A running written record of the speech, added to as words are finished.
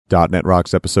.NET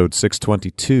Rocks episode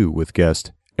 622 with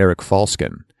guest Eric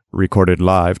Falsken. Recorded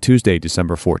live Tuesday,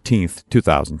 December 14th,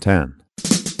 2010.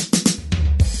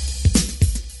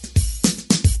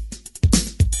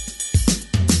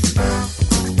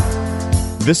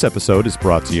 This episode is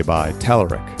brought to you by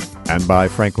Telerik and by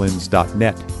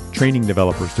Franklins.net, training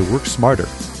developers to work smarter,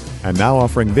 and now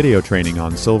offering video training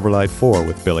on Silverlight 4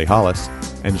 with Billy Hollis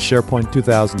and SharePoint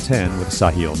 2010 with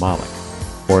Sahil Malik.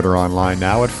 Order online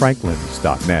now at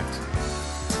Franklins.net.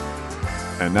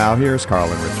 And now here's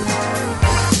Carl and Richard.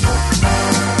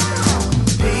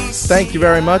 Thank you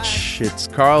very much. It's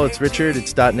Carl, it's Richard,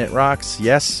 it's .NET Rocks.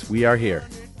 Yes, we are here.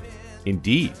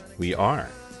 Indeed, we are.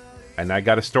 And I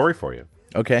got a story for you.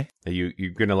 Okay.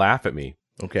 You're going to laugh at me.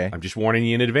 Okay. I'm just warning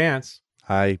you in advance.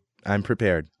 I'm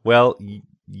prepared. Well,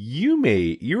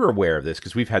 you're aware of this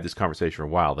because we've had this conversation for a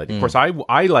while. That, of course,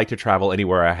 I like to travel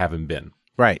anywhere I haven't been.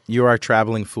 Right. You are a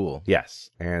traveling fool. Yes.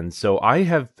 And so I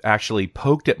have actually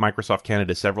poked at Microsoft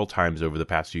Canada several times over the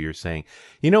past few years saying,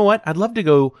 you know what? I'd love to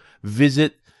go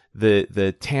visit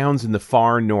the towns in the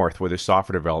far north where there's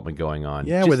software development going on.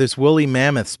 Yeah, where there's woolly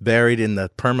mammoths buried in the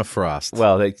permafrost.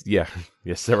 Well,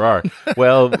 yes, there are.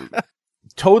 Well,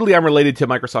 totally unrelated to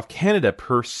Microsoft Canada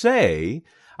per se.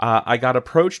 I got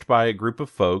approached by a group of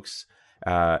folks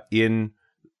in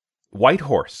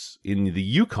Whitehorse in the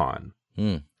Yukon,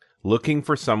 looking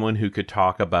for someone who could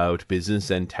talk about business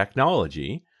and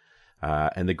technology.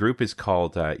 And the group is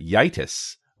called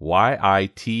YITIS, YITIS.ca.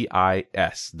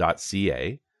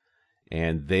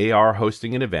 And they are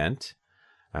hosting an event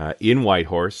in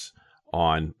Whitehorse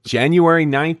on January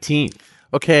 19th.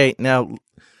 Okay, now,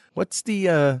 what's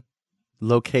the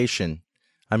location?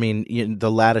 I mean,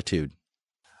 the latitude.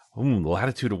 The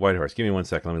latitude of Whitehorse. Give me 1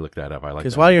 second. Let me look that up. I like.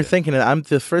 Because while you're thinking it,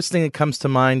 the first thing that comes to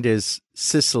mind is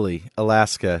Sicily,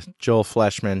 Alaska. Joel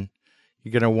Fleshman.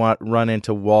 You're going to run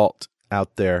into Walt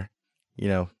out there,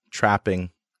 trapping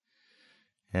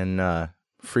and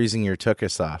freezing your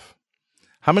tuchus off.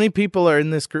 How many people are in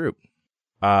this group?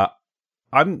 I'm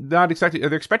not expecting.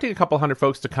 They're expecting a couple hundred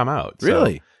folks to come out.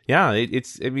 Really? So, yeah.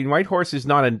 Whitehorse is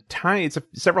not a tiny. It's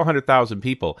several 100,000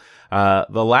 people.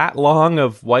 The lat long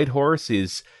of Whitehorse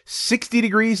is 60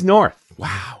 degrees north.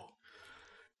 Wow.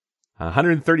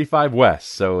 135 west.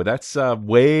 So that's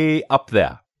way up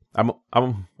there. I'm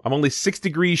only 6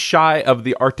 degrees shy of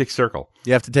the Arctic Circle.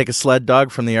 You have to take a sled dog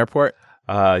from the airport?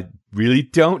 Really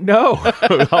don't know.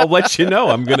 I'll let you know.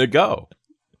 I'm gonna go.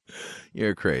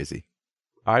 You're crazy.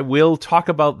 I will talk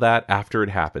about that after it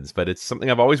happens, but it's something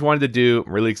I've always wanted to do.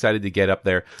 I'm really excited to get up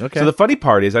there. Okay. So the funny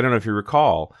part is, I don't know if you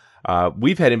recall,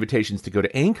 we've had invitations to go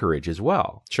to Anchorage as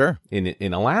well. Sure.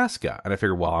 In Alaska. And I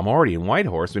figured, well, I'm already in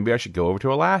Whitehorse. Maybe I should go over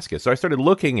to Alaska. So I started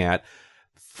looking at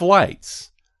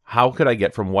flights. How could I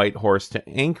get from Whitehorse to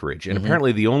Anchorage? And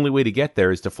apparently the only way to get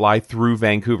there is to fly through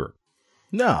Vancouver.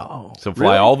 No. So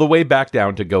fly all the way back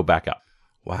down to go back up.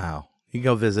 Wow. You can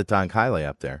go visit Don Kiley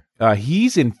up there.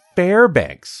 He's in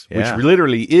Fairbanks, which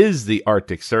literally is the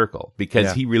Arctic Circle,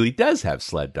 because he really does have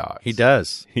sled dogs. He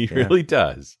does. He really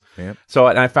does. Yep. So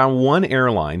and I found one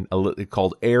airline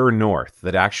called Air North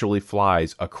that actually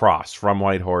flies across from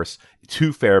Whitehorse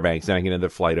to Fairbanks, and I can get another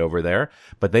flight over there.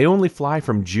 But they only fly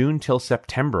from June till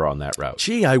September on that route.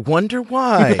 Gee, I wonder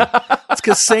why. It's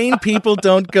because sane people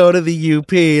don't go to the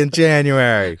UP in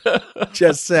January.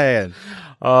 Just saying.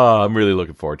 Oh, I'm really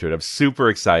looking forward to it. I'm super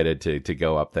excited to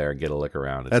go up there and get a look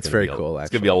around. That's very cool, actually. It's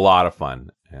going to be a lot of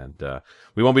fun. And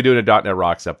we won't be doing a .NET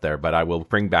Rocks up there, but I will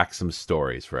bring back some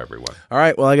stories for everyone. All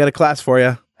right, well, I got a class for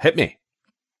you. Hit me.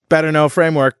 Better Know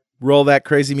Framework. Roll that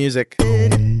crazy music.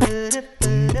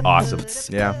 Awesome.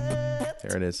 Yeah,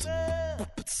 there it is.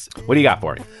 What do you got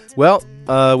for me? Well,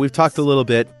 we've talked a little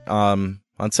bit on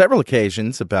several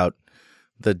occasions about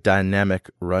the dynamic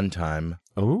runtime.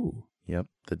 Oh. Yep,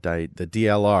 the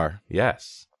DLR.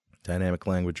 Yes. Dynamic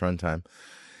Language Runtime.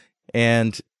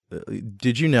 And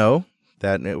did you know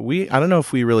that I don't know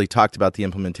if we really talked about the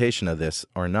implementation of this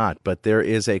or not, but there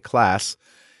is a class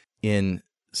in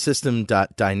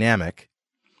system.dynamic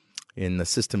in the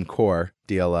system core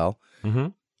DLL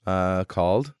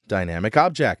called Dynamic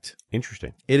Object.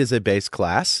 Interesting. It is a base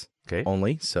class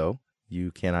only, so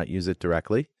you cannot use it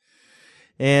directly.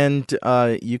 And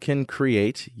you can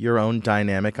create your own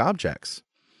dynamic objects.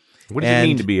 What does it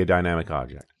mean to be a dynamic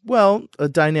object? Well, a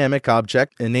dynamic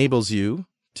object enables you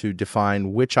to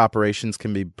define which operations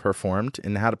can be performed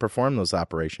and how to perform those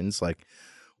operations, like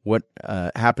what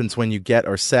happens when you get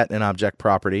or set an object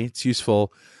property. It's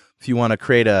useful if you want to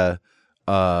create a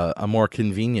more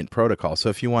convenient protocol. So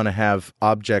if you want to have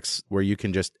objects where you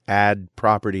can just add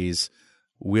properties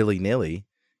willy-nilly,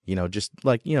 just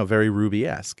like, very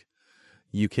Ruby-esque,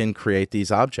 you can create these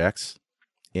objects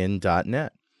in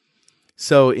 .NET.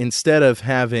 So instead of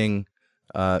having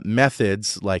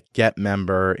methods like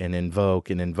getMember and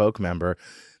invoke member,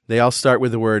 they all start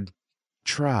with the word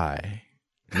try.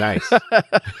 Nice.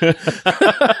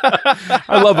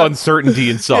 I love uncertainty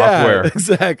in software. Yeah,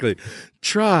 exactly.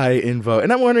 Try invoke.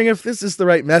 And I'm wondering if this is the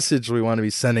right message we want to be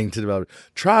sending to developers.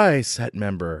 Try set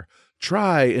member.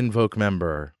 Try invoke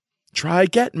member. Try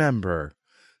get member.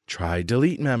 Try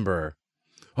delete member.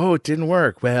 Oh, it didn't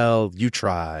work. Well, you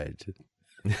tried.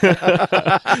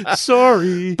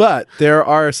 Sorry. But there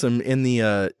are some in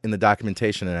the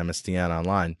documentation at MSDN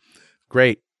online.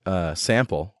 Great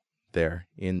sample there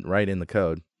right in the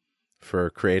code for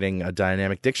creating a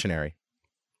dynamic dictionary.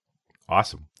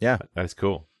 Awesome. Yeah. That's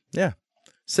cool. Yeah.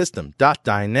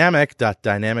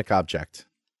 System.dynamic object.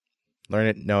 Learn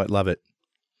it, know it, love it.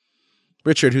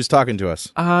 Richard, who's talking to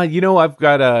us? I've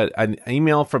got an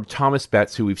email from Thomas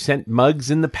Betts, who we've sent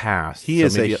mugs in the past. He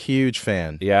is a huge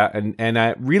fan. Yeah,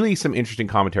 and really some interesting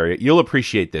commentary. You'll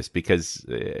appreciate this because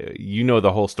you know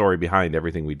the whole story behind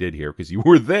everything we did here because you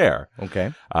were there.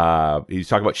 Okay. He's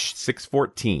talking about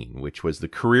 614, which was the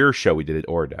career show we did at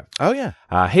ORDEV. Oh, yeah.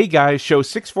 Hey, guys, show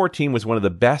 614 was one of the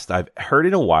best I've heard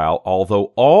in a while,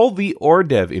 although all the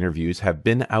ORDEV interviews have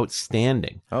been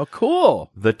outstanding. Oh, cool.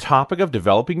 The topic of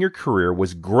developing your career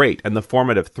was great, and the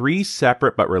format of 3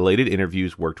 separate but related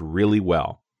interviews worked really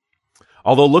well.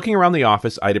 Although looking around the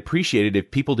office, I'd appreciate it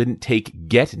if people didn't take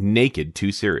get naked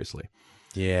too seriously.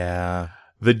 Yeah.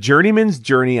 The journeyman's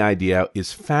journey idea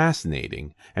is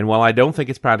fascinating, and while I don't think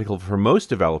it's practical for most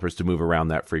developers to move around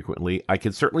that frequently, I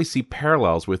can certainly see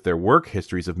parallels with their work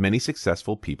histories of many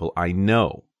successful people I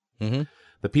know. Mm-hmm.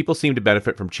 The people seem to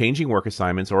benefit from changing work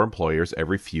assignments or employers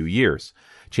every few years.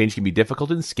 Change can be difficult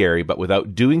and scary, but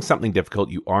without doing something difficult,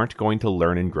 you aren't going to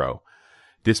learn and grow.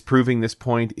 Disproving this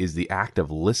point is the act of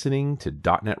listening to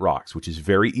 .NET Rocks, which is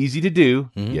very easy to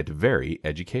do, yet very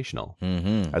educational.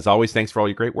 Mm-hmm. As always, thanks for all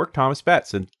your great work, Thomas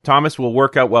Betts. And Thomas, will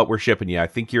work out what we're shipping you. I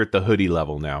think you're at the hoodie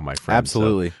level now, my friend.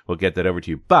 Absolutely. So we'll get that over to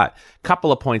you. But a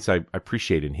couple of points I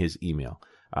appreciate in his email.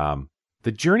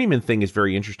 The journeyman thing is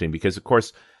very interesting because, of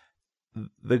course,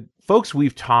 the folks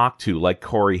we've talked to, like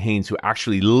Corey Haynes, who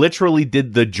actually literally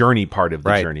did the journey part of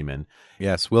the journeyman.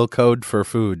 Yes, we'll code for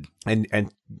food.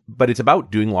 But it's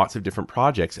about doing lots of different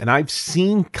projects. And I've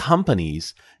seen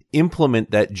companies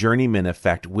implement that journeyman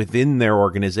effect within their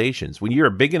organizations. When you're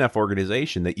a big enough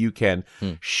organization that you can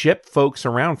ship folks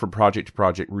around from project to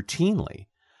project routinely,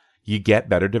 you get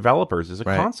better developers as a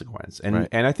consequence. And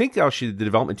I think actually the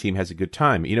development team has a good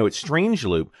time. You know, at Strange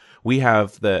Loop, we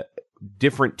have the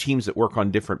different teams that work on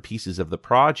different pieces of the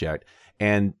project,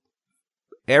 and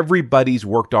everybody's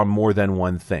worked on more than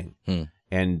one thing.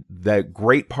 And the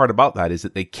great part about that is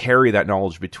that they carry that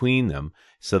knowledge between them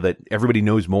so that everybody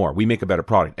knows more. We make a better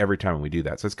product every time we do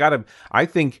that. So it's got to, I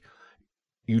think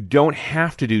you don't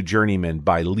have to do journeyman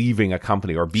by leaving a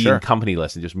company or being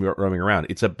companyless and just roaming around.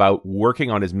 It's about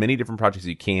working on as many different projects as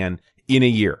you can in a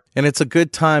year. And it's a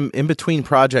good time, in between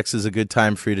projects is a good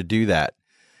time for you to do that.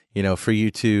 You know, for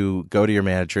you to go to your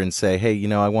manager and say,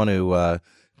 hey, I want to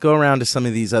go around to some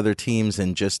of these other teams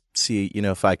and just see,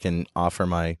 if I can offer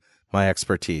my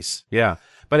expertise. Yeah.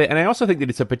 And I also think that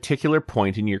it's a particular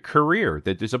point in your career,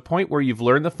 that there's a point where you've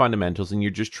learned the fundamentals and you're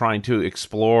just trying to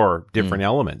explore different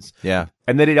elements. Yeah.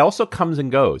 And that it also comes and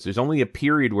goes. There's only a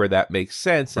period where that makes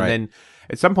sense. And then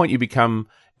at some point you become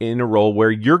in a role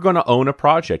where you're going to own a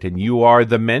project and you are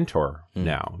the mentor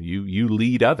now. You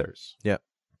lead others. Yeah.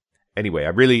 Anyway,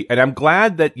 I'm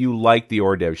glad that you like the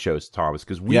ORDEV shows, Thomas,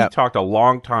 because we talked a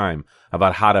long time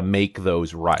about how to make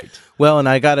those right. Well, and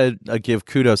I got to give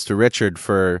kudos to Richard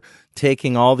for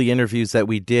taking all the interviews that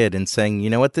we did and saying, you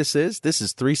know what this is? This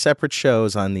is 3 separate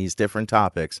shows on these different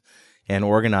topics and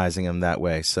organizing them that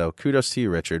way. So kudos to you,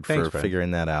 Richard, for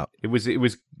figuring that out. It was,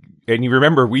 and you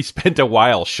remember we spent a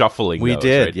while shuffling We those,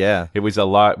 did, right? yeah. It was a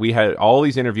lot. We had all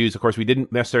these interviews. Of course, we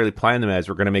didn't necessarily plan them as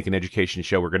we're going to make an education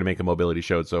show, we're going to make a mobility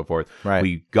show, and so forth. Right.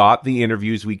 We got the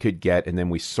interviews we could get, and then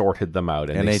we sorted them out.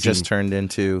 And they just turned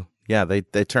into... Yeah,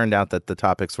 they turned out that the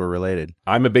topics were related.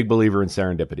 I'm a big believer in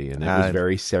serendipity, and it was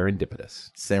very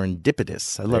serendipitous.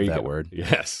 Serendipitous. I love that word.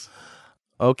 Yes.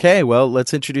 Okay, well,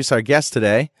 let's introduce our guest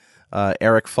today,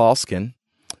 Eric Falsken.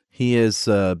 He has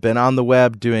been on the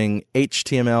web doing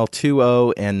HTML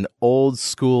 2.0 and old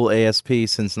school ASP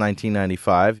since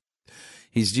 1995.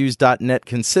 He's used .NET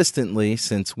consistently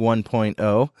since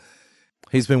 1.0.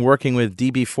 He's been working with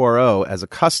DB4.0 as a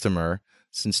customer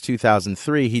since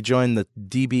 2003. He joined the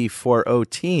DB4.0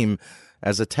 team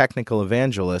as a technical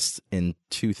evangelist in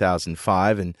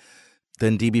 2005, and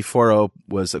then DB4.0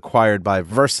 was acquired by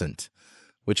Versant,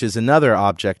 which is another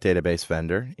object database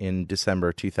vendor, in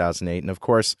December 2008. And of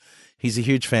course, he's a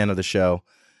huge fan of the show.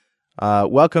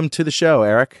 Welcome to the show,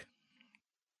 Eric.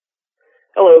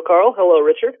 Hello, Carl. Hello,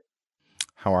 Richard.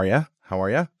 How are you?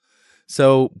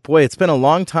 So, boy, it's been a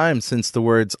long time since the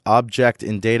words object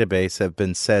and database have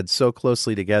been said so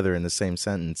closely together in the same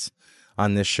sentence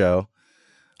on this show.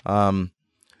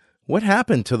 What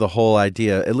happened to the whole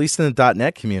idea, at least in the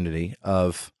 .NET community,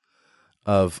 of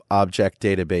object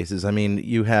databases? I mean,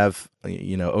 you have,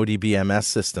 ODBMS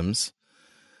systems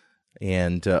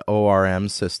and ORM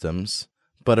systems,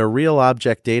 but a real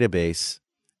object database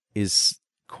is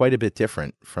quite a bit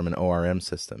different from an ORM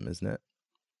system, isn't it?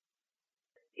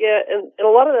 Yeah, and a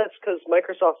lot of that's because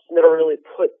Microsoft's never really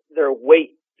put their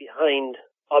weight behind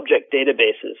object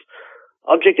databases.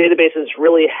 Object databases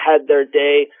really had their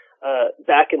day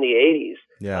back in the 80s,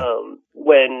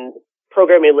 when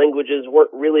programming languages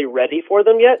weren't really ready for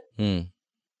them yet. C++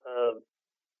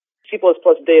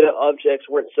 data objects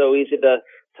weren't so easy to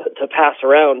pass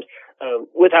around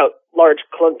without large,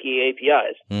 clunky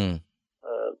APIs.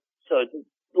 So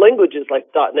languages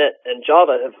like .NET and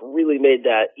Java have really made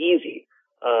that easy.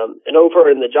 And over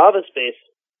in the Java space,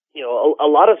 a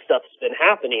lot of stuff's been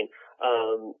happening.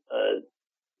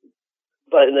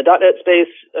 But in the .NET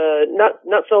space,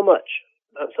 not so much.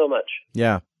 Not so much.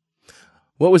 Yeah.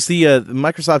 What was the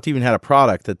Microsoft even had a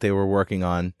product that they were working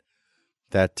on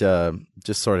that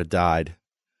just sort of died.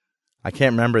 I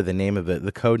can't remember the name of it,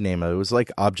 the code name of it. It was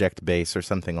like Object Base or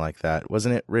something like that.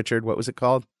 Wasn't it, Richard? What was it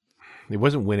called? It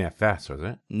wasn't WinFS, was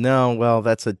it? No, well,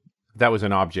 that was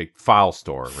an object file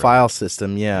store. Right? File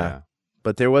system, yeah.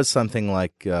 But there was something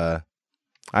like I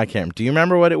can't. Do you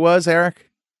remember what it was, Eric?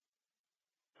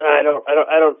 I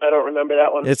don't remember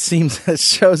that one. It seems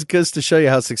goes to show you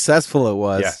how successful it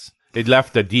was. Yes, it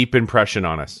left a deep impression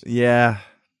on us. Yeah.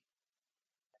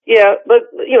 Yeah, but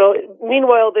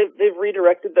meanwhile they've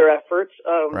redirected their efforts.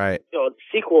 Right.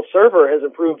 SQL Server has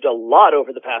improved a lot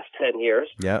over the past 10 years.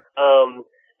 Yep. And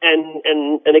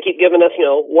they keep giving us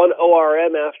one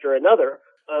ORM after another,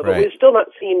 but we've still not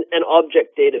seen an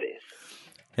object database.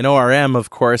 An ORM, of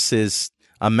course, is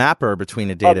a mapper between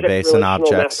a database and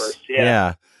objects. Mappers,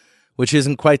 yeah. Which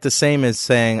isn't quite the same as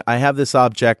saying, I have this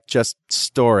object, just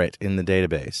store it in the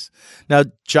database. Now,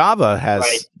 Java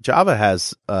has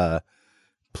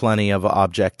plenty of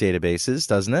object databases,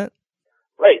 doesn't it?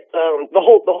 Right. The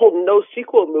whole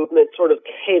NoSQL movement sort of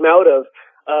came out of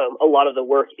a lot of the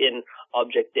work in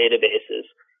object databases.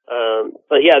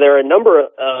 But yeah, there are a number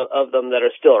of them that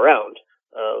are still around.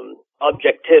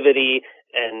 Objectivity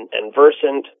and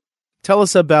Versant. Tell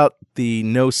us about the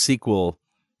NoSQL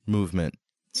movement,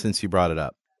 since you brought it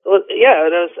up. Well, yeah,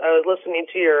 and I was listening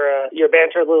to your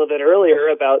banter a little bit earlier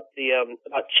about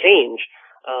about change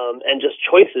and just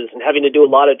choices and having to do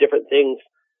a lot of different things.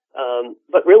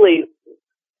 But really,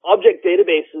 object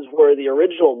databases were the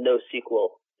original NoSQL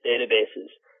databases.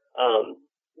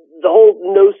 The whole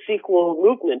NoSQL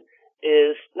movement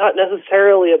is not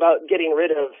necessarily about getting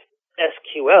rid of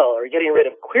SQL or getting rid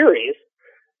of queries.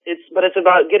 But it's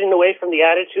about getting away from the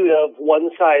attitude of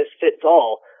one size fits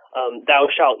all. Thou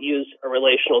shalt use a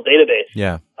relational database.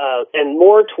 Yeah. And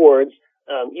more towards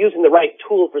using the right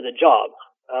tool for the job.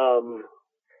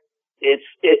 It's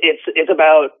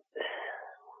about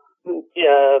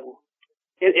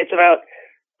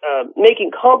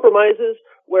making compromises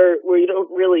where you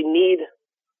don't really need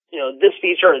this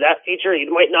feature or that feature. You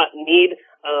might not need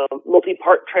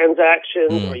multi-part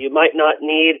transactions, or you might not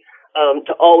need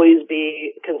to always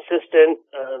be consistent.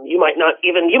 You might not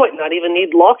even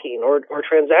need locking or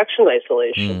transaction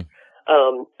isolation.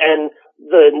 And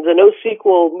the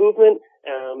NoSQL movement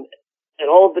and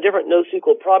all of the different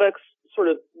NoSQL products sort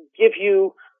of give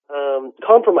you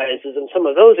compromises in some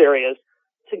of those areas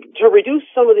to reduce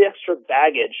some of the extra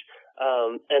baggage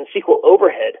and SQL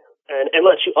overhead and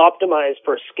let you optimize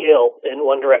for scale in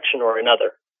one direction or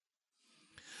another.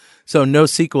 So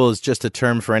NoSQL is just a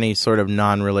term for any sort of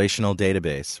non-relational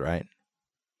database, right?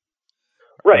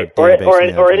 Right, or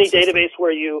any database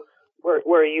where you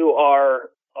are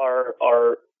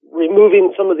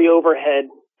removing some of the overhead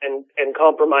and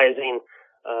compromising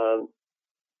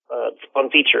on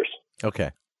features.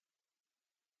 Okay.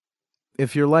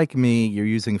 If you're like me, you're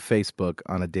using Facebook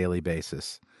on a daily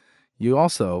basis. You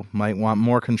also might want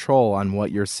more control on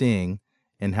what you're seeing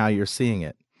and how you're seeing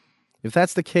it. If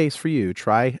that's the case for you,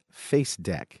 try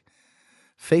FaceDeck.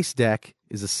 FaceDeck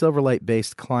is a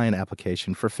Silverlight-based client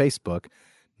application for Facebook,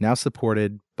 now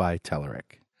supported by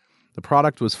Telerik. The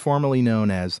product was formerly known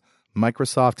as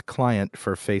Microsoft Client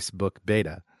for Facebook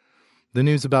Beta. The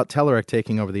news about Telerik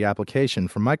taking over the application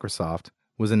from Microsoft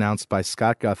was announced by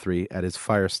Scott Guthrie at his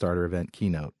Firestarter event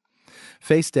keynote.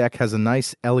 FaceDeck has a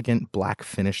nice, elegant black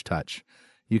finish touch.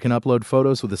 You can upload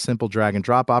photos with a simple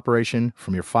drag-and-drop operation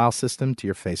from your file system to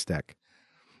your FaceDeck.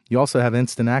 You also have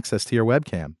instant access to your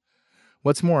webcam.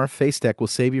 What's more, FaceDeck will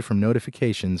save you from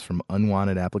notifications from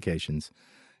unwanted applications.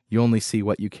 You only see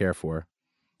what you care for.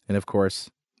 And of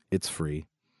course, it's free.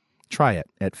 Try it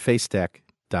at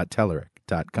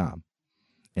facedeck.telerik.com.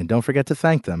 And don't forget to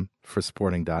thank them for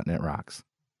supporting .NET Rocks.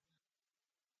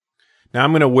 Now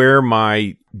I'm going to wear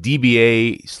my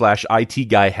DBA/IT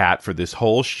guy hat for this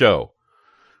whole show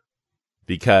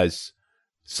because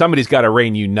somebody's got to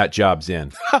rein you nut jobs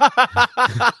in.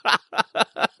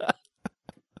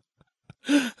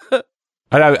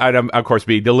 I'd, of course,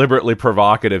 be deliberately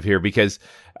provocative here because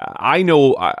I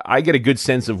know I get a good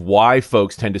sense of why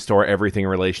folks tend to store everything in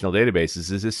relational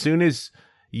databases. Is as soon as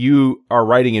you are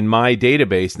writing in my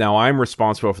database, now I'm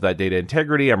responsible for that data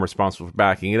integrity. I'm responsible for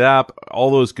backing it up, all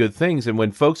those good things. And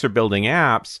when folks are building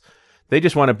apps, they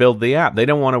just want to build the app. They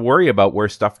don't want to worry about where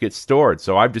stuff gets stored.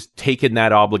 So I've just taken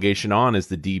that obligation on as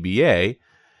the DBA,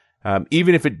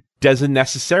 even if it doesn't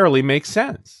necessarily make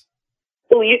sense.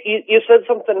 Well, you said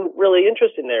something really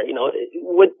interesting there.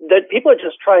 That people are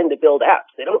just trying to build apps.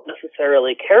 They don't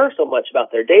necessarily care so much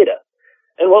about their data.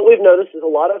 And what we've noticed is a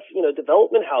lot of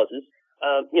development houses,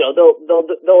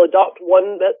 they'll adopt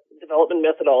one development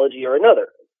methodology or another.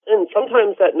 And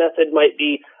sometimes that method might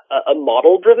be a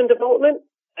model-driven development,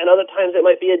 and other times it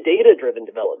might be a data-driven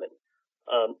development.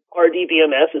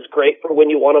 RDBMS is great for when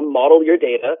you want to model your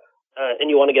data, and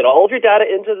you want to get all of your data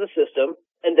into the system,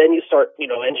 and then you start,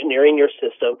 engineering your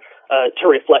system to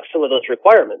reflect some of those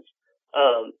requirements.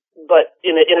 But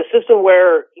in a system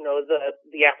where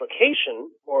the application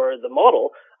or the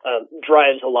model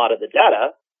drives a lot of the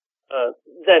data,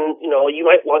 then you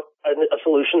might want a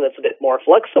solution that's a bit more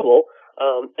flexible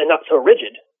and not so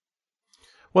rigid.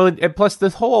 Well, and plus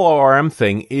this whole ORM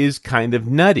thing is kind of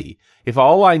nutty. If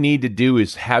all I need to do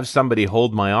is have somebody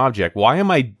hold my object, why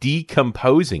am I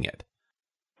decomposing it?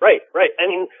 Right. I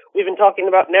mean, we've been talking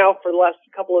about now for the last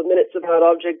couple of minutes about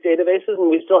object databases,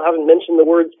 and we still haven't mentioned the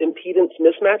words impedance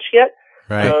mismatch yet.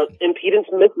 Right. Impedance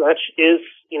mismatch is,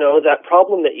 that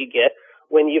problem that you get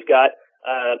when you've got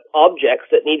objects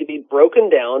that need to be broken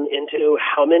down into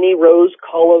how many rows,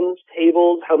 columns,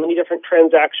 tables, how many different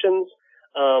transactions,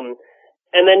 and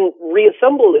then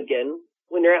reassembled again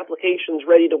when your application's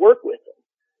ready to work with them.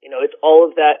 It's all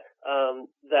of that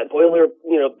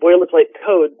boilerplate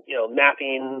code,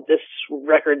 mapping this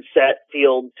record set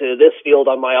field to this field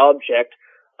on my object.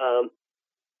 And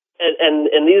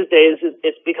these days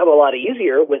it's become a lot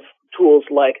easier with tools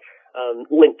like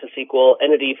Link to SQL,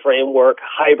 Entity Framework,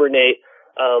 Hibernate,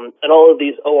 and all of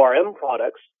these ORM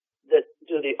products that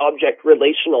do the object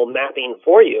relational mapping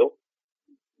for you.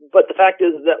 But the fact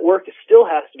is that work still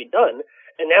has to be done,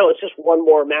 and now it's just one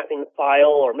more mapping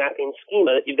file or mapping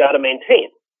schema that you've got to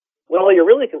maintain. When all you're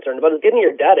really concerned about is getting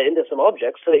your data into some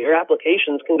objects so that your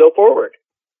applications can go forward.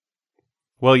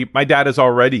 Well, my data's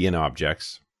already in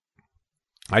objects.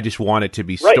 I just want it to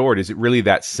be stored. Is it really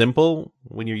that simple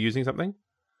when you're using something?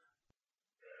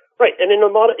 Right, and in a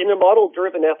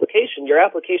model-driven application, your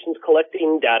application's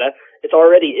collecting data. It's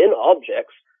already in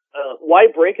objects. Why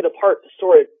break it apart to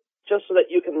store it just so that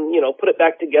you can, put it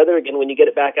back together again when you get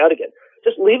it back out again?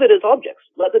 Just leave it as objects.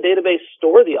 Let the database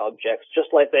store the objects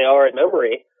just like they are in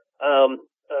memory,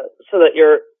 so that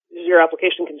your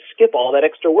application can skip all that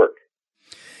extra work.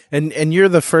 And you're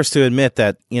the first to admit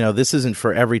that, this isn't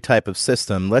for every type of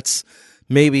system. Let's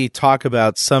maybe talk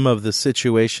about some of the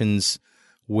situations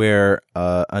where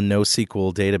a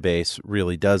NoSQL database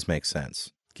really does make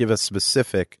sense. Give us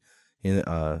specific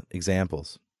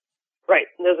examples. Right.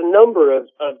 And there's a number of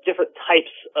different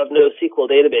types of NoSQL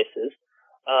databases.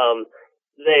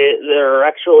 There are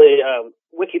actually,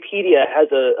 Wikipedia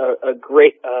has a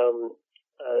great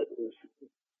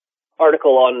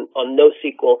article on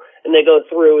NoSQL, and they go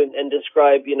through and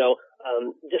describe,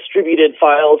 distributed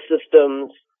file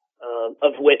systems,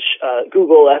 of which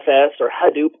Google FS or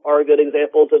Hadoop are good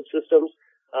examples of systems.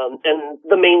 And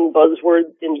the main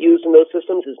buzzword used in those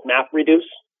systems is MapReduce,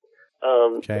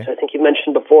 which I think you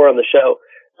mentioned before on the show.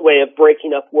 It's a way of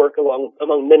breaking up work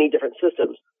among many different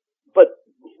systems. But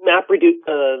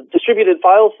MapReduce, distributed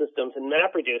file systems and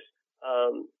MapReduce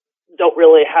don't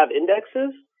really have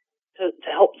indexes to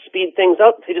help speed things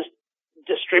up. They just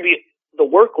distribute the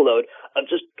workload of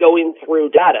just going through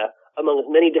data among as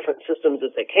many different systems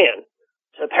as they can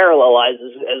to parallelize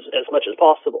as much as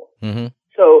possible. Mm-hmm.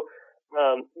 So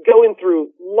going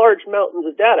through large mountains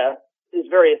of data is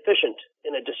very efficient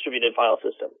in a distributed file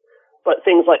system. But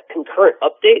things like concurrent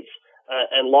updates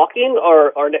and locking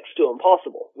are next to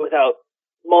impossible without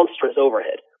monstrous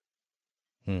overhead.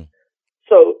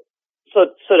 So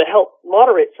to help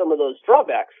moderate some of those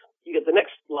drawbacks, you get the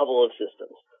next level of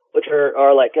systems, which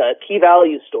are like key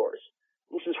value stores.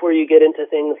 This is where you get into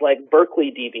things like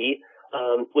Berkeley DB,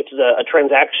 which is a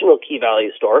transactional key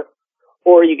value store,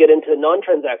 or you get into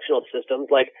non-transactional systems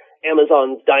like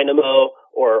Amazon's Dynamo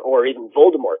or even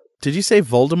Voldemort. Did you say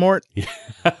Voldemort? Yeah,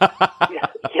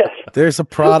 yes. There's a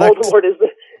product Voldemort is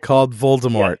called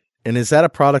Voldemort. Yes. And is that a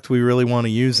product we really want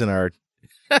to use in our...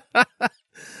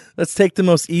 Let's take the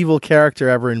most evil character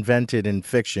ever invented in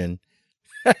fiction.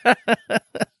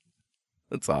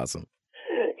 That's awesome.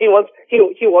 He wants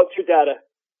your data.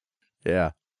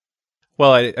 Yeah.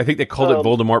 Well, I think they called it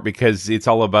Voldemort because it's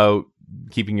all about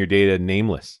keeping your data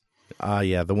nameless. Ah,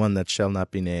 yeah, the one that shall not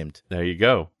be named. There you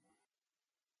go.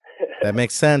 That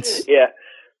makes sense. Yeah.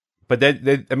 But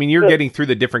I mean, you're getting through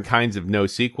the different kinds of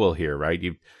NoSQL here, right?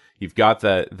 You've got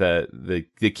the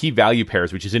key value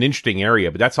pairs, which is an interesting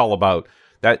area, but that's all about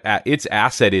that. Its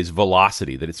asset is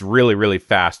velocity, that it's really, really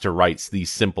fast to write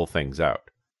these simple things out.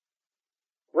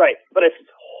 Right, but it's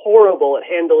horrible at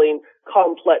handling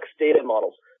complex data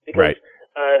models because right.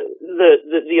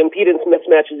 The impedance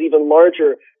mismatch is even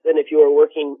larger than if you were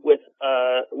working with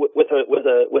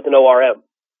an ORM.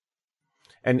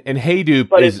 And Hadoop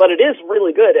but it is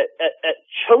really good at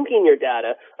chunking your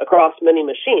data across many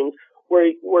machines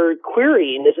where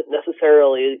querying isn't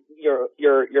necessarily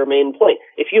your main point.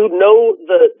 If you know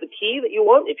the key that you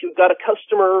want, if you've got a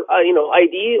customer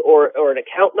ID or an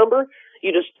account number,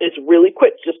 it's really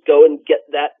quick. Just go and get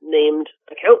that named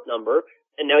account number,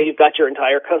 and now you've got your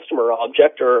entire customer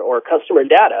object or customer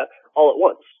data all at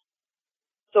once.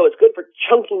 So it's good for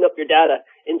chunking up your data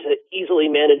into easily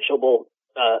manageable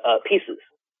pieces.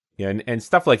 Yeah, and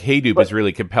stuff like Hadoop is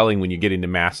really compelling when you get into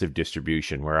massive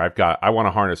distribution, where I want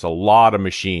to harness a lot of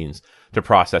machines to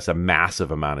process a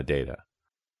massive amount of data.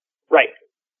 Right.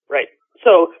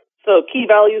 So key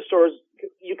value stores,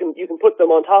 you can put them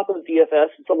on top of DFS.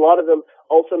 A lot of them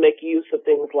also make use of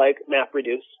things like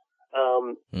MapReduce.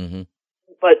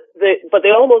 But they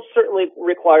almost certainly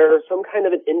require some kind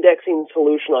of an indexing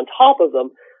solution on top of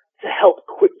them to help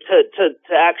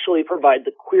to actually provide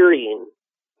the querying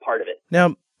part of it.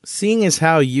 Now, seeing as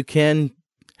how you can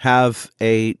have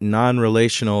a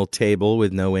non-relational table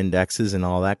with no indexes and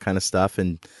all that kind of stuff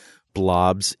and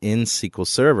blobs in SQL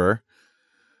Server,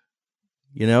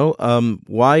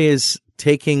 why is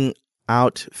taking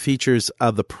out features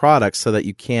of the product so that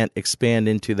you can't expand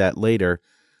into that later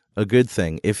a good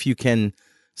thing if you can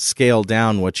scale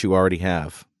down what you already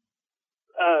have?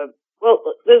 Well,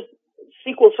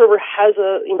 SQL Server has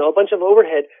a bunch of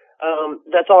overhead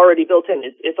that's already built in.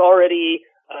 It's already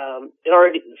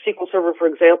SQL Server, for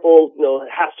example,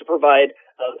 has to provide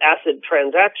ACID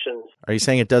transactions. Are you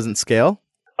saying it doesn't scale?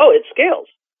 Oh, it scales.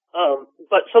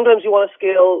 But sometimes you want to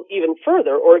scale even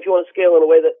further, or if you want to scale in a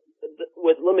way that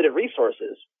with limited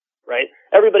resources, right?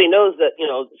 Everybody knows that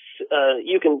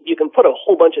you can put a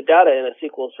whole bunch of data in a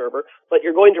SQL Server, but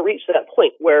you're going to reach that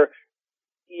point where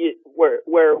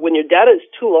when your data is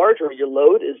too large or your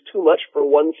load is too much for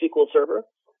one SQL Server,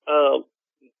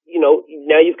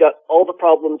 now you've got all the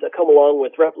problems that come along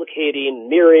with replicating,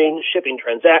 mirroring, shipping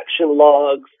transaction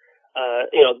logs.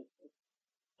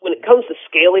 When it comes to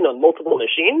scaling on multiple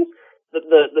machines,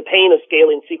 the pain of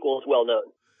scaling SQL is well known.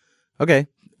 Okay,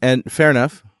 and fair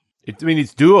enough. It's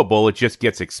doable. It just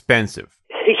gets expensive.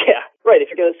 Yeah, right. If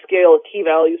you're going to scale a key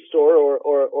value store,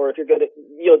 or if you're going to,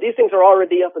 these things are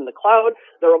already up in the cloud.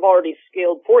 They're already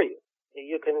scaled for you.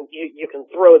 You can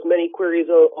throw as many queries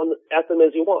at them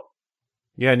as you want.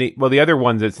 Yeah, well, the other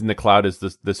one that's in the cloud is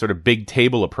the sort of big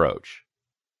table approach.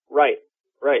 Right.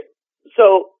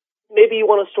 So maybe you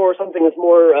want to store something that's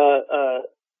more a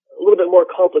little bit more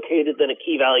complicated than a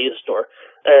key value store.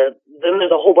 Then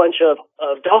there's a whole bunch of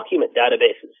document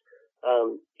databases.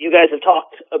 You guys have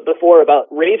talked before about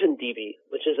RavenDB,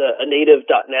 which is a native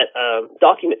 .NET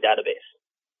document database.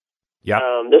 Yeah.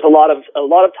 There's a lot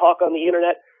of talk on the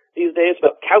internet these days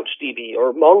about CouchDB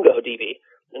or MongoDB.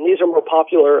 And these are more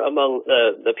popular among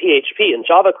the PHP and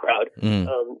Java crowd,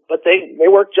 but they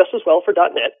work just as well for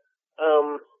 .NET.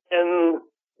 And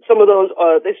some of those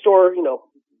they store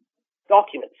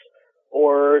documents,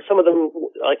 or some of them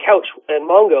like Couch and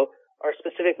Mongo are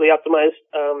specifically optimized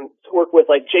to work with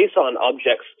like JSON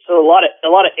objects. So a lot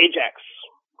of AJAX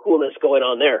coolness going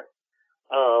on there.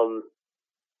 And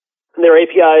their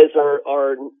APIs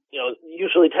are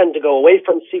usually tend to go away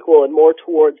from SQL and more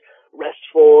towards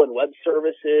RESTful and web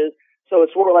services. So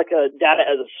it's more like a data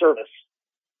as a service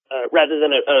rather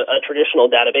than a traditional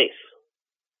database,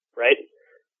 right?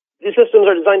 These systems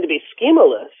are designed to be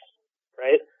schemaless,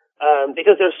 right?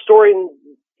 Because they're storing,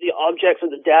 the objects or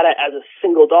the data as a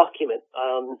single document.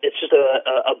 It's just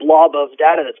a blob of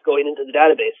data that's going into the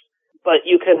database. But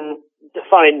you can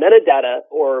define metadata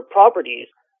or properties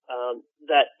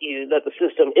that the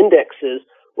system indexes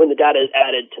when the data is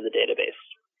added to the database.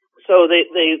 So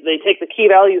they take the key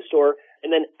value store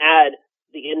and then add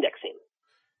the indexing.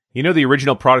 You know, the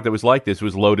original product that was like this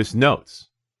was Lotus Notes.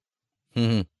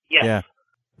 Mm-hmm. Yes. Yeah.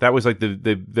 That was like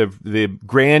the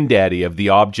granddaddy of the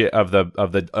object of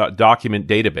the document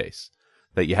database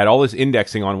that you had all this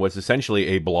indexing on was essentially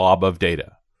a blob of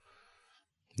data.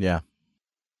 Yeah.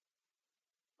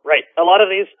 Right. A lot of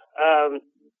these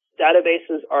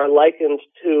databases are likened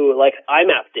to like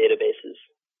IMAP databases.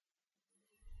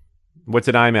 What's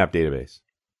an IMAP database?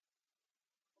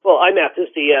 Well, IMAP is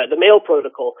the mail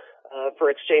protocol for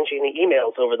exchanging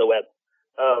emails over the web.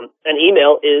 An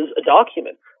email is a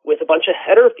document with a bunch of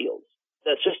header fields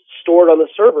that's just stored on the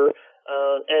server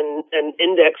and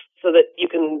indexed so that you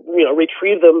can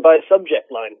retrieve them by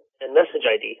subject line and message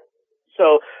ID.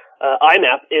 So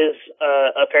IMAP is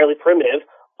a fairly primitive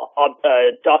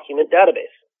document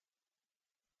database.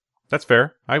 That's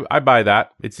fair. I buy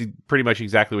that. It's pretty much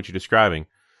exactly what you're describing.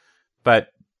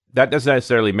 But that doesn't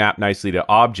necessarily map nicely to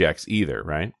objects either,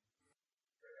 right?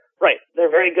 Right. They're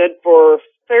very good for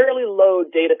fairly low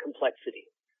data complexity.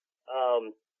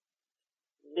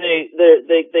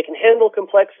 They can handle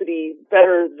complexity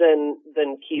better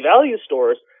than key value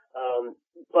stores,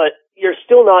 but you're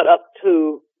still not up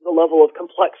to the level of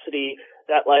complexity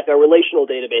that like a relational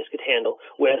database could handle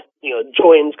with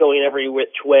joins going every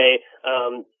which way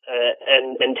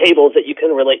and tables that you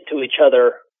can relate to each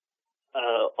other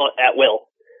at will.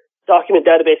 Document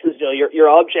databases, your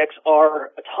objects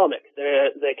are atomic.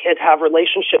 They can't have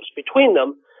relationships between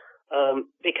them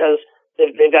because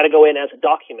they've got to go in as a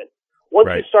document. Once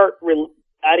right. you start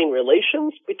adding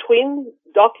relations between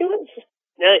documents,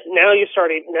 now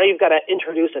you've got to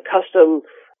introduce a custom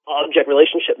object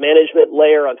relationship management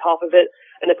layer on top of it,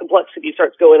 and the complexity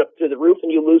starts going up through the roof,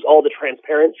 and you lose all the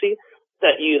transparency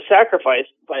that you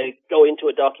sacrificed by going to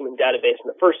a document database in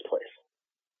the first place.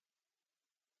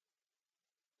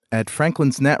 At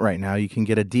Franklin's Net right now, you can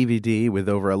get a DVD with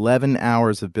over 11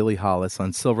 hours of Billy Hollis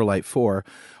on Silverlight 4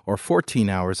 or 14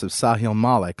 hours of Sahil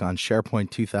Malik on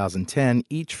SharePoint 2010,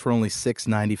 each for only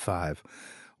 $6.95.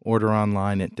 Order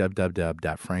online at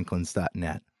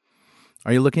www.franklins.net.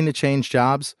 Are you looking to change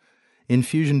jobs?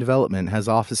 Infusion Development has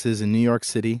offices in New York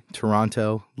City,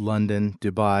 Toronto, London,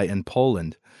 Dubai, and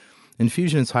Poland.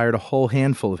 Infusion has hired a whole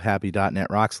handful of happy .NET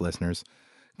Rocks listeners.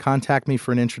 Contact me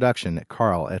for an introduction at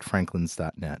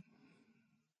carl@franklins.net.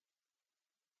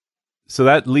 So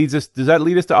that leads us. Does that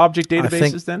lead us to object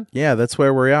databases then? Yeah, that's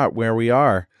where we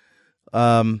are.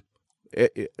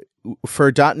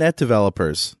 For .NET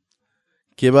developers,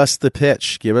 give us the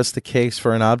pitch. Give us the case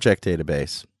for an object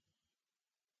database.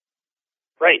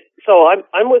 Right. So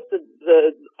I'm with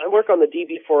I work on the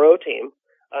DB4O team.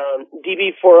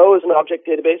 DB4O is an object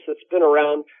database that's been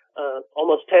around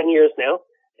almost 10 years now.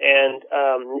 And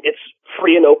it's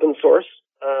free and open source.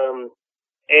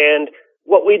 And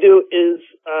what we do is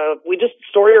we just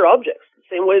store your objects the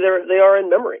same way they are in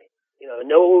memory.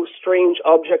 No strange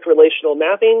object relational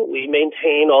mapping. We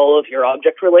maintain all of your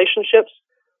object relationships.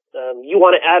 You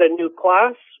want to add a new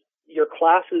class, your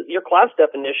class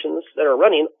definitions that are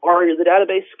running are the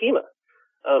database schema.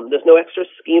 There's no extra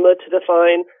schema to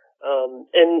define,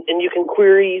 and you can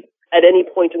query at any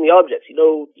point in the objects. You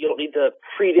don't need to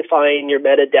predefine your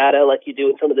metadata like you do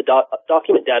in some of the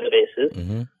document databases.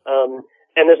 Mm-hmm.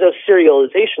 And there's no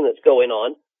serialization that's going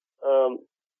on.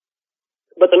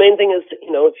 But the main thing is,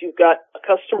 if you've got a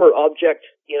customer object,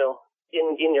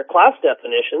 in your class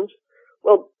definitions,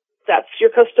 well, that's your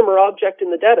customer object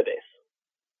in the database.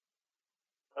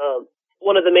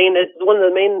 One of the main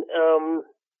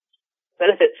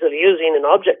benefits of using an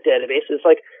object database is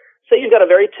like, say you've got a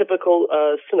very typical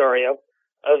scenario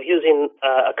of using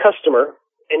a customer,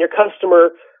 and your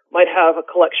customer might have a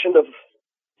collection of,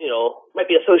 might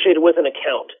be associated with an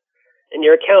account, and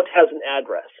your account has an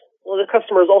address. Well, the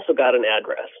customer's also got an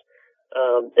address,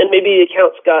 and maybe the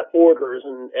account's got orders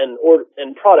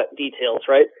and product details,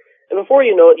 right? And before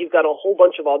you know it, you've got a whole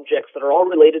bunch of objects that are all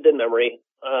related in memory,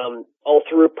 all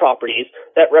through properties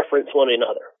that reference one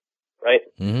another, right?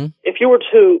 Mm-hmm. If you were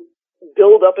to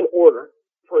build up an order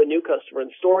for a new customer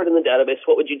and store it in the database,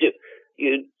 what would you do?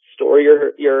 You'd store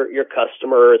your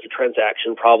customer as a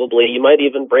transaction, probably. You might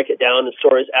even break it down and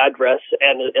store his address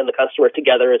and the customer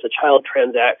together as a child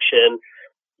transaction.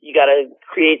 You got to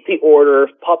create the order,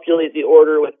 populate the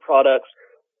order with products.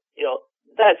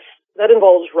 That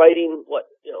involves writing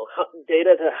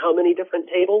data to how many different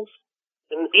tables?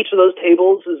 And each of those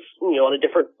tables is, on a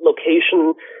different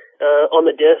location on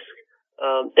the disk.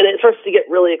 And it starts to get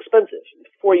really expensive.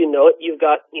 Before you know it, you've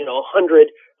got,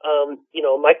 100,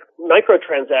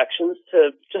 microtransactions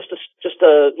to just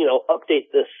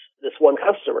update this one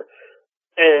customer.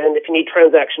 And if you need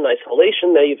transaction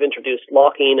isolation, now you've introduced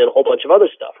locking and a whole bunch of other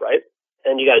stuff, right?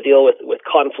 And you got to deal with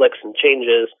conflicts and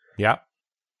changes. Yeah.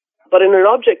 But in an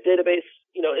object database,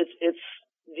 it's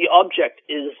the object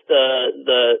is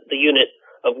the unit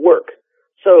of work.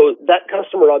 So that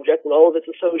customer object and all of its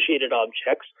associated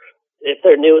objects, if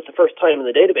they're new, it's the first time in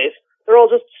the database, they're all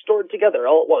just stored together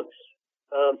all at once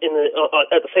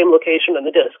at the same location on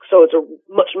the disk. So it's a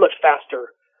much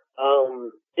faster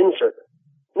insert.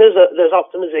 There's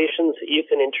optimizations that you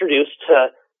can introduce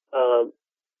to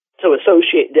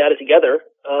associate data together,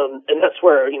 and that's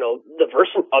where the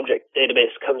Versant object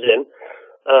database comes in,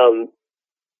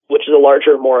 which is a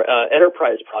larger, more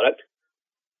enterprise product.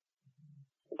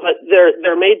 But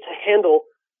they're made to handle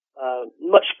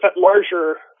much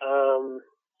larger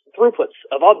throughputs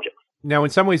of objects. Now,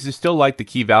 in some ways, it's still like the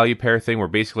key value pair thing, where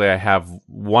basically I have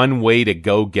one way to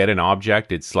go get an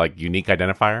object. It's like unique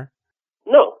identifier.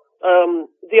 No,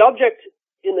 the object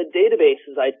in the database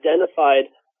is identified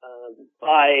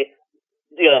by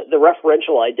the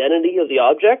referential identity of the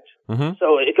object. Mm-hmm.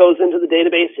 So it goes into the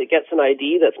database, it gets an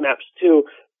ID that maps to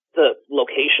the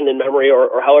location in memory,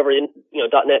 or however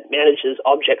 .NET manages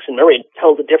objects in memory. It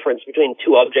tells the difference between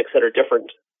two objects that are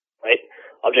different, right?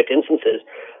 Object instances.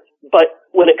 But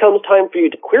when it comes time for you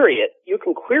to query it, you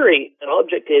can query an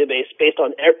object database based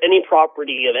on any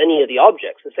property of any of the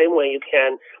objects, the same way you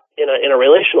can in a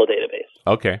relational database.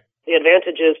 Okay. The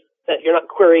advantage is that you're not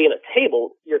querying a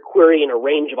table, you're querying a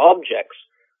range of objects,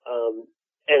 and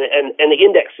the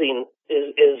indexing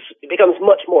it becomes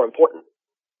much more important,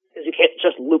 because you can't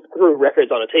just loop through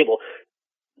records on a table.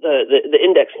 The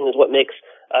indexing is what makes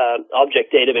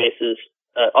object database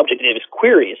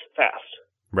queries fast.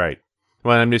 Right.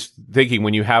 Well, I'm just thinking,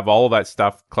 when you have all of that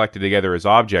stuff collected together as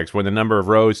objects, when the number of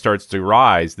rows starts to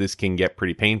rise, this can get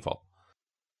pretty painful.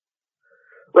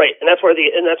 Right, and that's why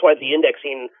the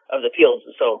indexing of the fields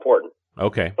is so important.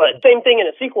 Okay. But same thing in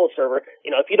a SQL server.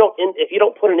 If you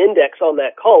don't put an index on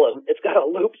that column, it's got to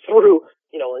loop through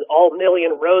all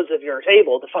million rows of your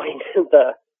table to find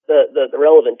the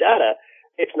relevant data.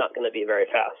 It's not going to be very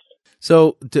fast.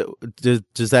 So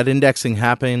does that indexing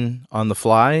happen on the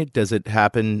fly? Does it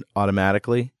happen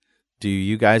automatically? Do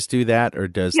you guys do that, or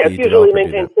does the developer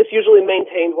do that? It's usually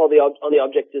maintained while the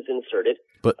object is inserted.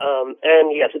 But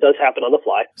and yes, it does happen on the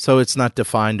fly. So it's not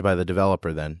defined by the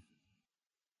developer then?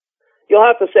 You'll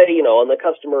have to say, on the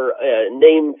customer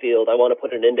name field, I want to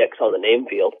put an index on the name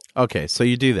field. Okay, so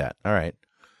you do that. All right.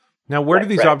 Now, where do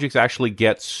these objects actually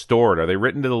get stored? Are they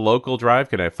written to the local drive?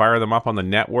 Can I fire them up on the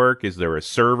network? Is there a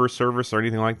server service or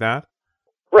anything like that?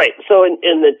 Right. So in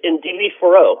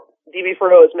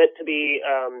DB4O is meant to be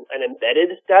an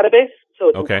embedded database. So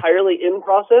it's entirely in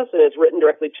process, and it's written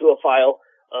directly to a file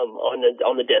on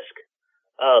the disk.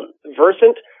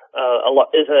 Versant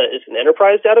is an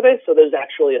enterprise database, so there's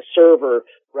actually a server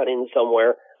running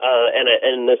somewhere,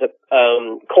 and there's a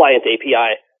client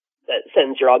API that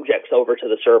sends your objects over to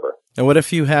the server. And what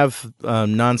if you have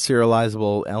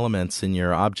non-serializable elements in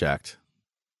your object?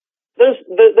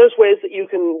 There's ways that you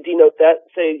can denote that.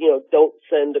 Say, don't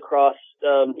send across,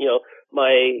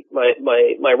 my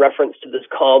reference to this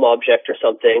COM object or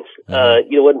something.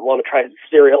 Mm-hmm. You wouldn't want to try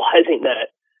serializing that.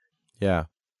 Yeah.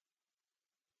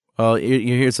 Well,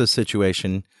 here's a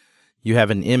situation. You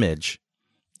have an image,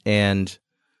 and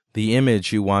the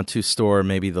image you want to store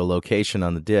maybe the location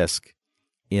on the disk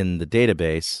in the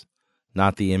database,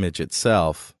 not the image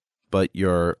itself, but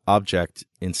your object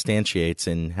instantiates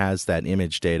and has that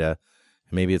image data.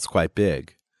 Maybe it's quite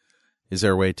big. Is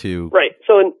there a way to... Right.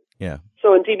 So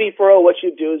in DB4O, what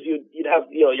you'd do is you'd have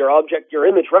your object, your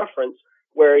image reference,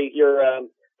 where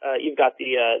you've got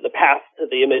the path to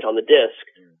the image on the disk,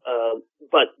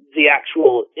 but the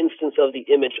actual instance of the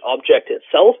image object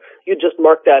itself, you'd just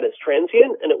mark that as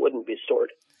transient, and it wouldn't be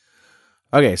stored.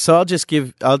 Okay, so I'll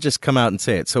just come out and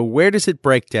say it. So where does it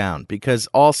break down? Because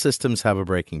all systems have a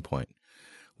breaking point.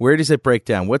 Where does it break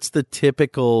down? What's the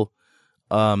typical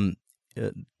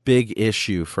big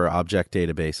issue for object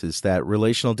databases? That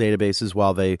relational databases,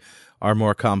 while they are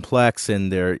more complex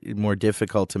and they're more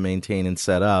difficult to maintain and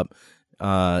set up,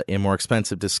 and more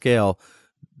expensive to scale,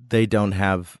 they don't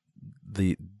have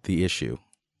the issue.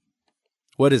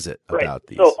 What is it about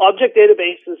these? So object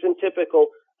databases in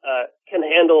typical can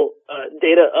handle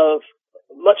data of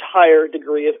much higher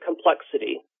degree of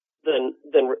complexity than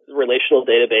relational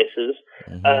databases.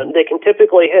 Mm-hmm. They can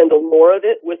typically handle more of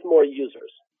it with more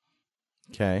users.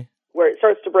 Okay. Where it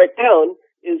starts to break down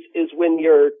is when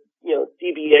your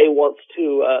DBA wants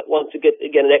to get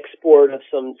an export of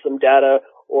some data,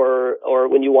 or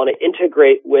when you want to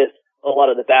integrate with a lot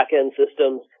of the back end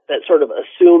systems that sort of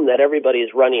assume that everybody is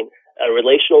running a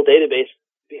relational database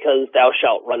because thou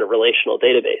shalt run a relational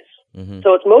database. Mm-hmm.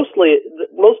 So it's most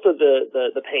of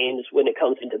the pains when it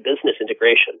comes into business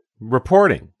integration.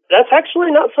 Reporting. That's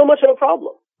actually not so much of a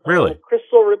problem. Really?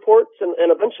 Crystal reports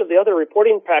and a bunch of the other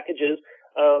reporting packages,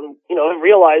 have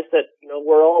realized that,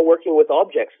 we're all working with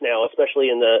objects now, especially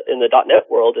in the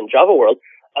 .NET world and Java world.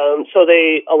 So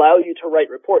they allow you to write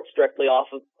reports directly off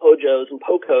of POJOs and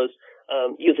POCOs,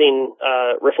 using,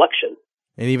 reflection.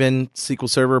 And even SQL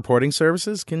Server reporting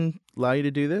services can allow you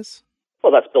to do this?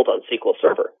 Well, that's built on SQL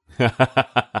Server.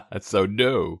 That's so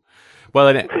new. Well,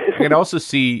 and I can also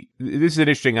see, this is an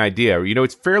interesting idea.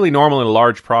 It's fairly normal in a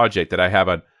large project that I have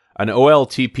an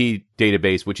OLTP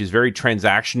database, which is very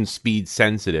transaction speed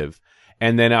sensitive.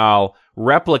 And then I'll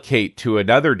replicate to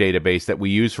another database that we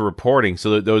use for reporting so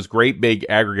that those great big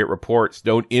aggregate reports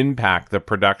don't impact the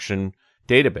production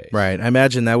database. Right. I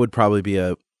imagine that would probably be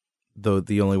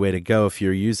the only way to go if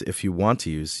you want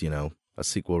to use, a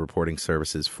SQL reporting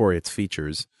services for its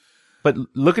features. But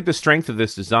look at the strength of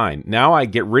this design. Now I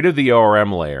get rid of the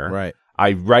ORM layer. Right.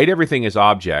 I write everything as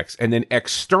objects, and then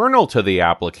external to the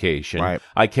application, right,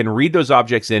 I can read those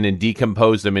objects in and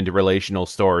decompose them into relational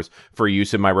stores for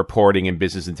use in my reporting and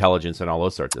business intelligence and all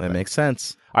those sorts of things. That makes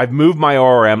sense. I've moved my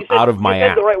ORM out of my app. You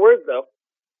said the right words, though.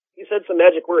 You said some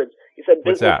magic words. You said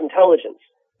business intelligence.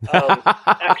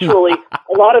 Actually,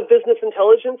 a lot of business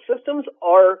intelligence systems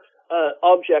are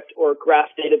object or graph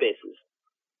databases.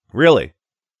 Really?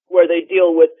 Where they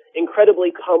deal with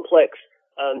incredibly complex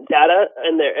data,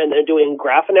 and they're doing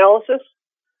graph analysis,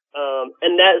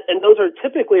 and those are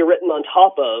typically written on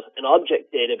top of an object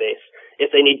database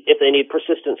if they need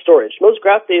persistent storage. Most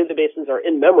graph databases are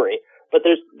in memory, but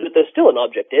there's still an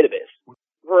object database.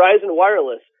 Verizon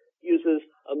Wireless uses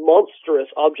a monstrous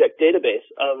object database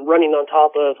running on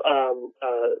top of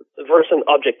Versant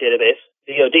Object Database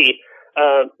 (VOD)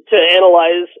 to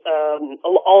analyze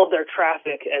all of their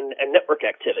traffic and network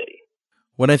activity.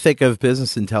 When I think of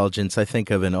business intelligence, I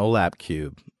think of an OLAP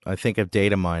cube. I think of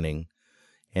data mining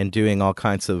and doing all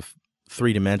kinds of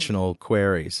three-dimensional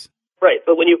queries. Right,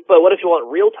 but what if you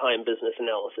want real-time business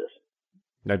analysis?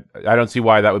 I don't see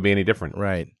why that would be any different.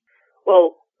 Right.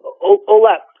 Well,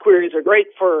 OLAP queries are great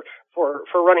for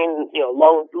running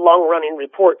long-running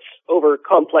reports over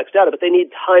complex data, but they need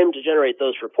time to generate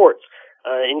those reports,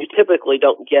 and you typically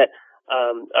don't get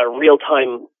a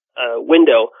real-time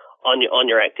window on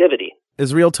your activity.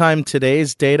 Is real-time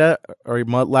today's data or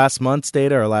last month's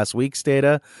data or last week's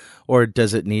data, or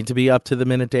does it need to be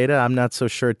up-to-the-minute data? I'm not so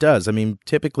sure it does. I mean,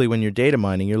 typically when you're data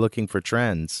mining, you're looking for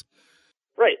trends.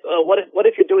 Right. What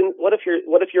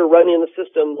if you're running a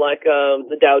system like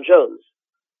the Dow Jones,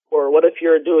 or what if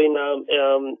you're doing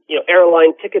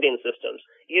airline ticketing systems?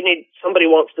 Somebody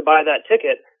wants to buy that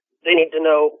ticket. They need to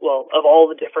know, well, of all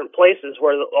the different places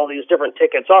where all these different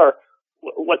tickets are,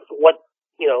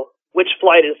 which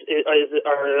flight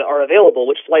are available,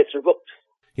 which flights are booked.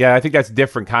 Yeah, I think that's a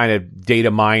different kind of data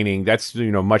mining. That's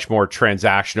much more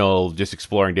transactional, just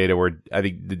exploring data. Where I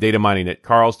think the data mining that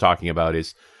Carl's talking about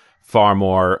is far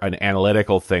more an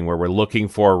analytical thing, where we're looking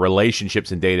for relationships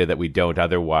in data that we don't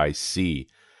otherwise see.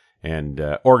 And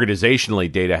organizationally,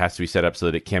 data has to be set up so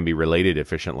that it can be related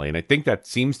efficiently. And I think that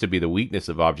seems to be the weakness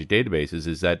of object databases,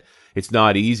 is that it's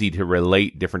not easy to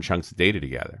relate different chunks of data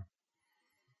together.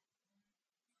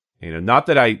 Not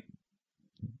that I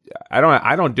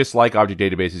don't dislike object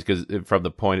databases for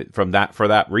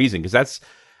that reason, because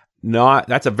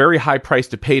that's a very high price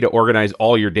to pay to organize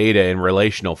all your data in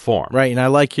relational form. Right, and I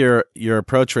like your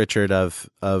approach, Richard,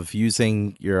 of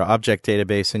using your object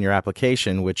database in your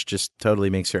application, which just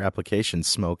totally makes your application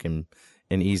smoke and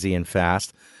easy and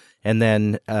fast, and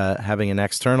then having an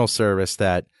external service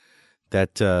that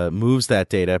moves that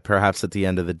data, perhaps at the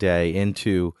end of the day,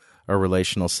 into a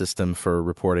relational system for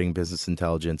reporting, business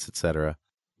intelligence, etc.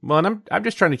 Well, and I'm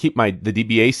just trying to keep the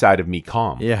DBA side of me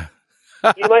calm. Yeah.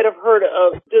 You might have heard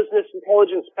of business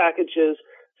intelligence packages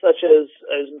such as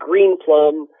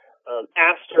Greenplum,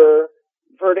 Aster,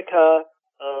 Vertica.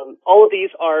 All of these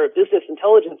are business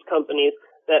intelligence companies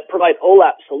that provide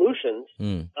OLAP solutions.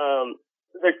 They're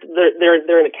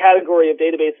in a category of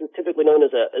databases typically known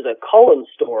as a column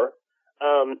store,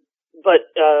 but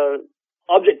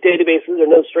object databases are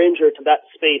no stranger to that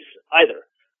space either.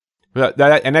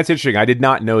 And that's interesting. I did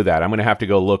not know that. I'm going to have to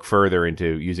go look further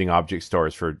into using object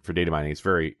stores for data mining.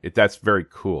 That's very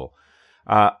cool.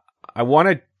 I want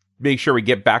to make sure we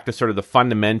get back to sort of the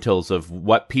fundamentals of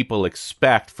what people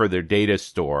expect for their data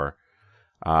store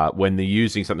when they're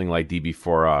using something like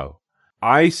DB4.0.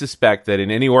 I suspect that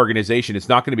in any organization, it's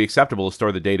not going to be acceptable to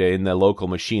store the data in the local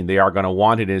machine. They are going to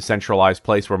want it in a centralized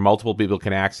place where multiple people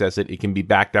can access it. It can be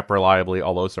backed up reliably,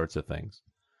 all those sorts of things.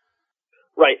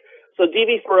 Right. So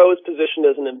DB4.0 is positioned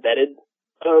as an embedded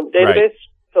database. Right.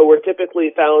 So we're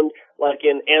typically found like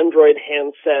in Android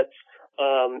handsets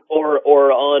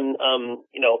or on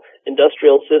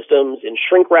industrial systems, in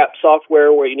shrink wrap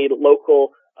software where you need a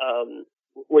local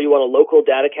where you want a local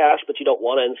data cache, but you don't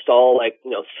want to install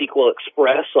SQL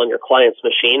Express on your client's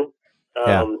machine,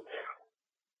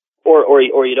 or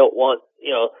you don't want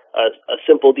a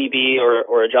simple DB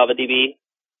or a Java DB.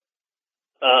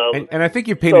 And I think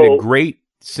you painted a great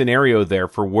scenario there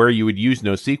for where you would use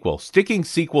NoSQL. Sticking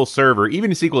SQL Server,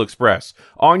 even SQL Express,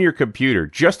 on your computer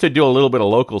just to do a little bit of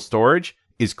local storage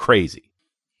is crazy.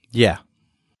 Yeah,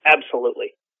 absolutely.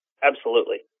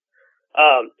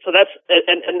 So that's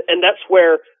and that's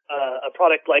where a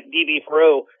product like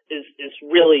DB4.0 is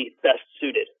really best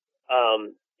suited.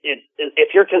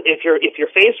 If you're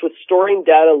faced with storing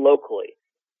data locally,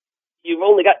 you've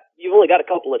only got a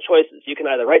couple of choices. You can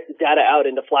either write the data out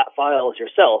into flat files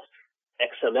yourself,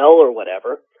 XML or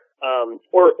whatever,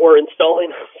 or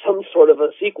installing some sort of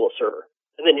a SQL server.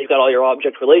 And then you've got all your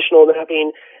object relational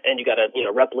mapping, and you got to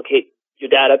replicate your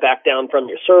data back down from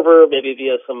your server, maybe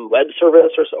via some web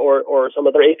service or some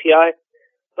other API.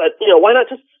 But why not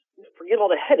just forget all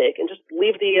the headache and just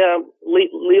leave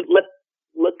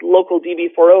let local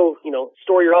DB4.0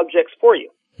 store your objects for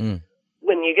you.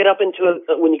 When you get up into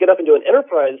an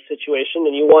enterprise situation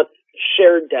and you want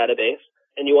shared database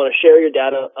and you want to share your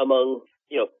data among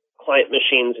client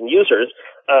machines and users,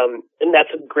 and that's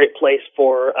a great place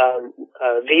for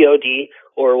VOD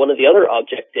or one of the other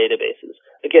object databases.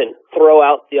 Again, throw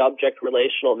out the object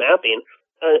relational mapping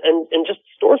and just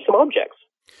store some objects.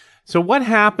 So what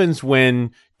happens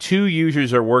when two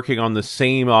users are working on the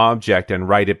same object and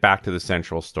write it back to the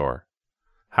central store?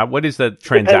 What does that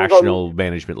transactional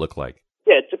management look like?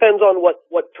 Yeah, it depends on what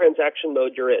transaction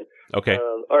mode you're in. Okay.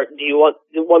 Or do you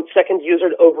want second user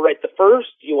to overwrite the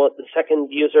first? Do you want the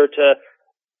second user to...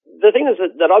 The thing is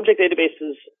that object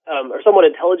databases are somewhat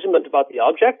intelligent about the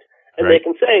object, and Right. they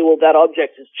can say, well, that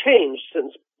object has changed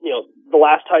since the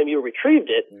last time you retrieved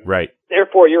it. Right.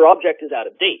 Therefore, your object is out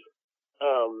of date.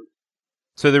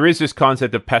 So there is this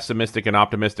concept of pessimistic and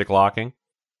optimistic locking?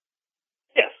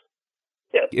 Yes.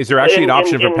 Is there actually an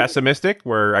option for pessimistic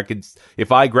where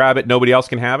if I grab it, nobody else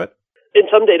can have it? In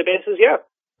some databases, yeah.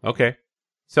 Okay.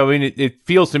 So I mean, it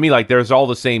feels to me like there's all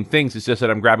the same things. It's just that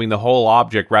I'm grabbing the whole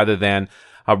object rather than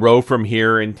a row from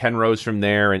here and 10 rows from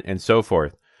there and so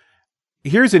forth.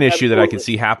 Here's an issue that I can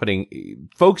see happening.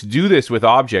 Folks do this with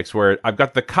objects where I've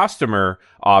got the customer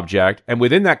object, and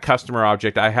within that customer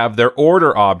object, I have their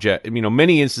order object,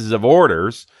 many instances of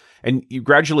orders, and you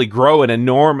gradually grow an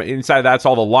enormous, inside of that's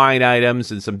all the line items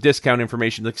and some discount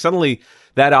information. Like suddenly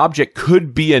that object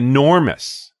could be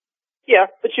enormous. Yeah,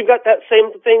 but you've got that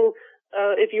same thing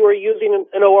if you were using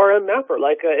an ORM mapper,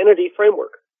 like an Entity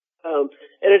Framework.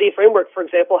 Entity Framework, for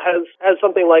example, has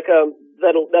something like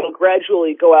that'll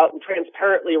gradually go out and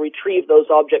transparently retrieve those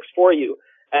objects for you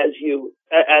as you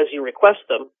request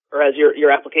them, or as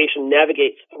your application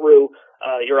navigates through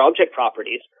your object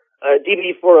properties.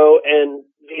 DB4.0 and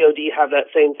VOD have that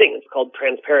same thing. It's called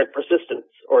transparent persistence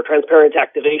or transparent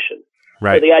activation.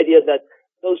 Right. So the idea that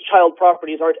those child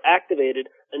properties aren't activated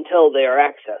until they are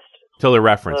accessed. Till they're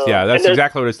referenced. Yeah, that's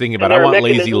exactly what I was thinking about. I want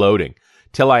lazy loading.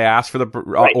 Till I ask for the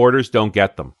orders, don't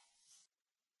get them.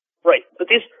 Right. But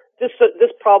this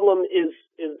problem is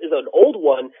an old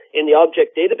one in the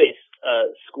object database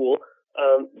school,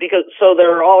 because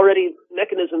there are already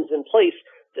mechanisms in place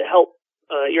to help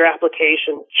your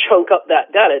application chunk up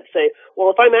that data. To say,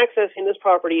 well, if I'm accessing this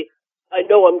property, I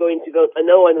know I'm going to go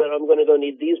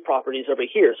need these properties over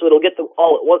here. So it'll get them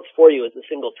all at once for you as a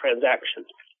single transaction.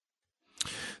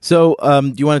 So,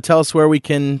 do you want to tell us where we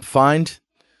can find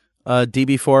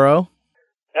DB4.0?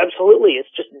 Absolutely. It's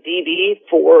just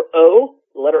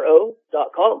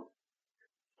db40.com.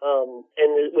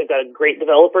 And we've got a great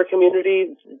developer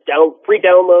community, free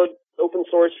download, open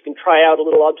source. You can try out a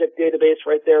little object database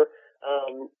right there,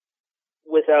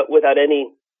 without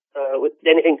any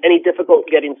difficult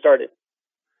getting started.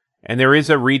 And there is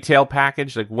a retail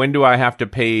package. Like, when do I have to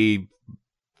pay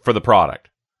for the product?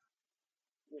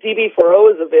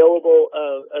 DB4.0 is available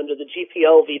under the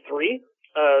GPL v3.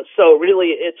 So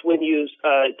really, it's when you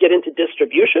get into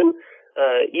distribution,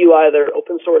 you either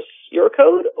open source your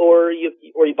code or you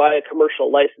buy a commercial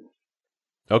license.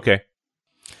 Okay.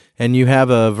 And you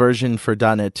have a version for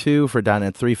 .NET 2, for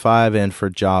 .NET 3.5, and for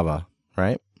Java,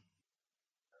 right?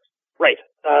 Right.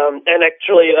 And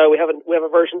actually, we have a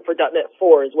version for .NET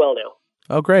 4 as well now.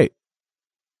 Oh, great.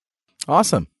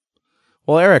 Awesome.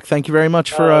 Well, Eric, thank you very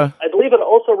much for... I believe it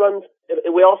also runs...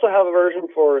 We also have a version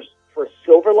for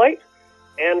Silverlight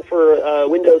and for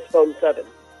Windows Phone 7.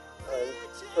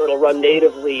 So it'll run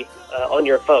natively on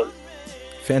your phone.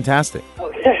 Fantastic.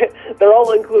 They're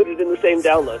all included in the same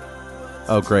download.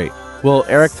 Oh, great. Well,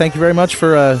 Eric, thank you very much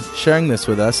for sharing this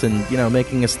with us and,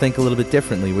 making us think a little bit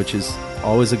differently, which is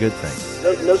always a good thing.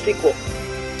 No sequel.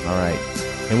 All right.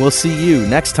 And we'll see you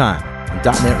next time on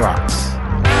 .NET Rocks.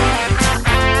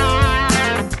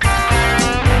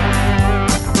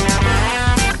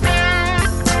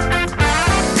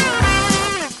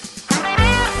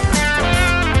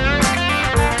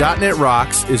 .NET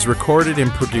Rocks is recorded and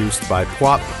produced by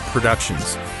PWOP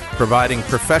Productions, providing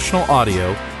professional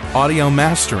audio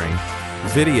mastering,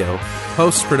 video,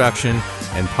 post-production,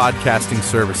 and podcasting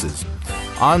services.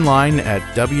 Online at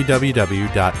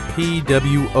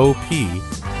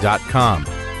www.pwop.com.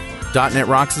 .NET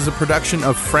Rocks is a production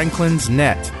of Franklin's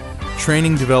Net,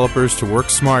 training developers to work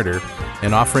smarter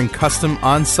and offering custom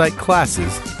on-site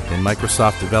classes in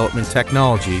Microsoft development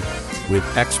technology with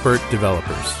expert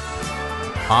developers.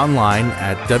 Online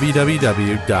at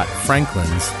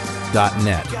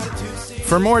www.franklins.net.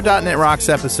 For more .NET Rocks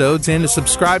episodes and to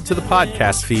subscribe to the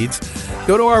podcast feeds,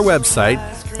 go to our website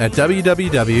at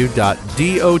www.dotnetrocks.com.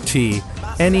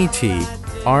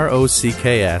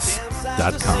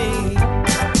 Got a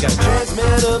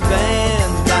transmitter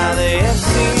banned by the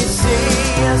FCC.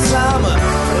 Yes, I'm a